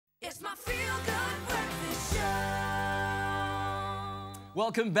It's my feel-good breakfast show.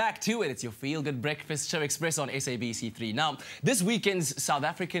 Welcome back to it. It's your feel-good breakfast show, Expresso on SABC3. Now, this weekend's South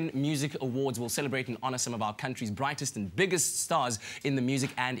African Music Awards will celebrate and honour some of our country's brightest and biggest stars in the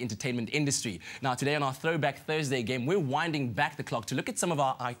music and entertainment industry. Now, today on our Throwback Thursday game, we're winding back the clock to look at some of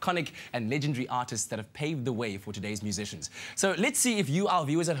our iconic and legendary artists that have paved the way for today's musicians. So let's see if you, our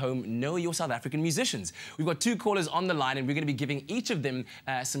viewers at home, know your South African musicians. We've got two callers on the line, and we're going to be giving each of them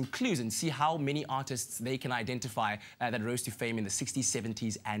some clues and see how many artists they can identify that rose to fame in the 60s, 70s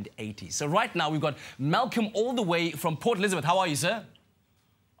and 80s. So right now we've got Malcolm all the way from Port Elizabeth. How are you, sir?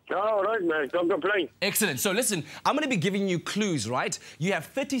 All right, man. Don't complain. Excellent. So listen, I'm going to be giving you clues, right? You have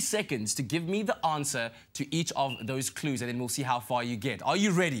 30 seconds to give me the answer to each of those clues, and then we'll see how far you get. Are you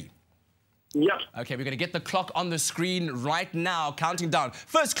ready? Yeah. Okay, we're going to get the clock on the screen right now, counting down.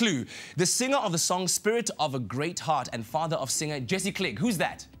 First clue, the singer of the song Spirit of a Great Heart and father of singer Jesse Clegg. Who's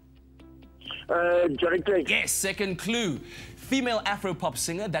that? Johnny Clegg. Yes, second clue. Female Afro-pop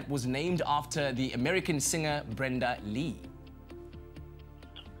singer that was named after the American singer Brenda Lee.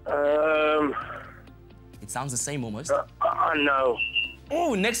 It sounds the same almost. No.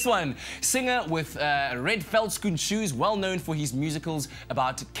 Oh, next one. Singer with red veldschoen shoes, well known for his musicals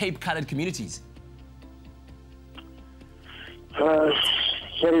about Cape-colored communities.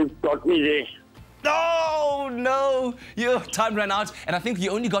 You got me there. Oh, no. Your time ran out, and I think you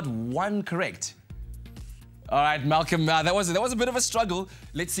only got one correct. All right, Malcolm, that was a bit of a struggle.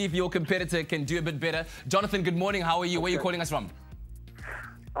 Let's see if your competitor can do a bit better. Jonathan, good morning. How are you? Where are you calling us from?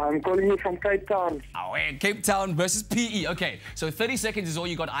 I'm calling you from Cape Town. Oh, yeah, Cape Town versus PE. Okay, so 30 seconds is all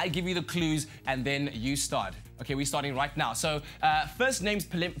you got. I give you the clues, and then you start. Okay, we're starting right now. So, first name's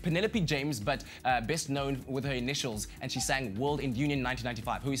Penelope James, but best known with her initials, and she sang World in Union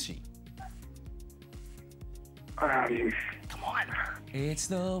 1995. Who is she? Come on. It's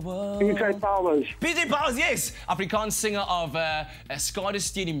the world. PJ Powers. PJ Powers, yes. Afrikaans singer of Skadi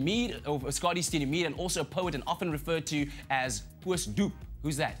Steenie Mead, and also a poet and often referred to as Poes Doop.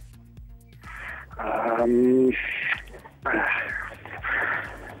 Who's that?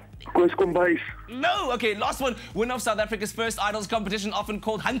 Koos Kombuis. No. Okay, last one. Winner of South Africa's first Idols competition, often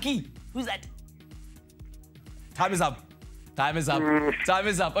called Hunky. Who's that? Time is up. Time is up. Time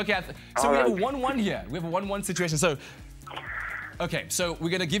is up. Okay, so we have a 1-1 here. We have a 1-1 situation. So, okay, so we're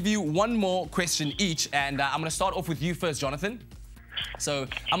going to give you one more question each, and I'm going to start off with you first, Jonathan. So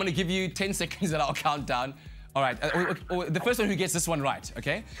I'm going to give you 10 seconds and I'll count down. All right, the first one who gets this one right,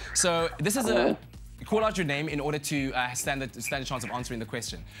 okay? So this is a... Call out your name in order to stand a chance of answering the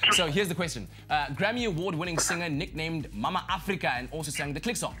question. So here's the question. Grammy Award-winning singer nicknamed Mama Africa and also sang the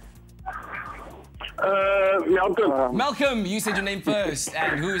Click song. Malcolm. Malcolm, you said your name first.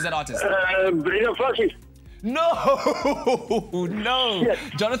 And who is that artist? Brenda Fassie. No! No! Yes.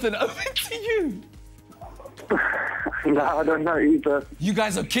 Jonathan, over to you. No, I don't know either. You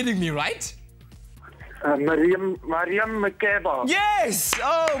guys are kidding me, right? Mariam Makeba. Yes!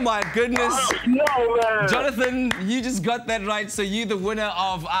 Oh, my goodness. No, man. Jonathan, you just got that right. So you're the winner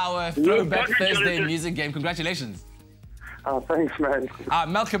of our Throwback Thursday music game. Congratulations. Oh, thanks, man.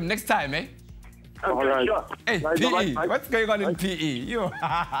 Malcolm, next time, eh? All right. Sure. Hey, PE. What's going on in PE? All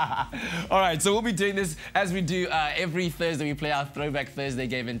right, so we'll be doing this as we do every Thursday. We play our Throwback Thursday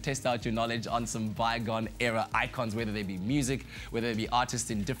game and test out your knowledge on some bygone era icons, whether they be music, whether they be artists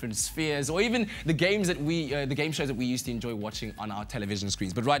in different spheres, or even the games that the game shows that we used to enjoy watching on our television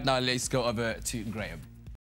screens. But right now, let's go over to Graham.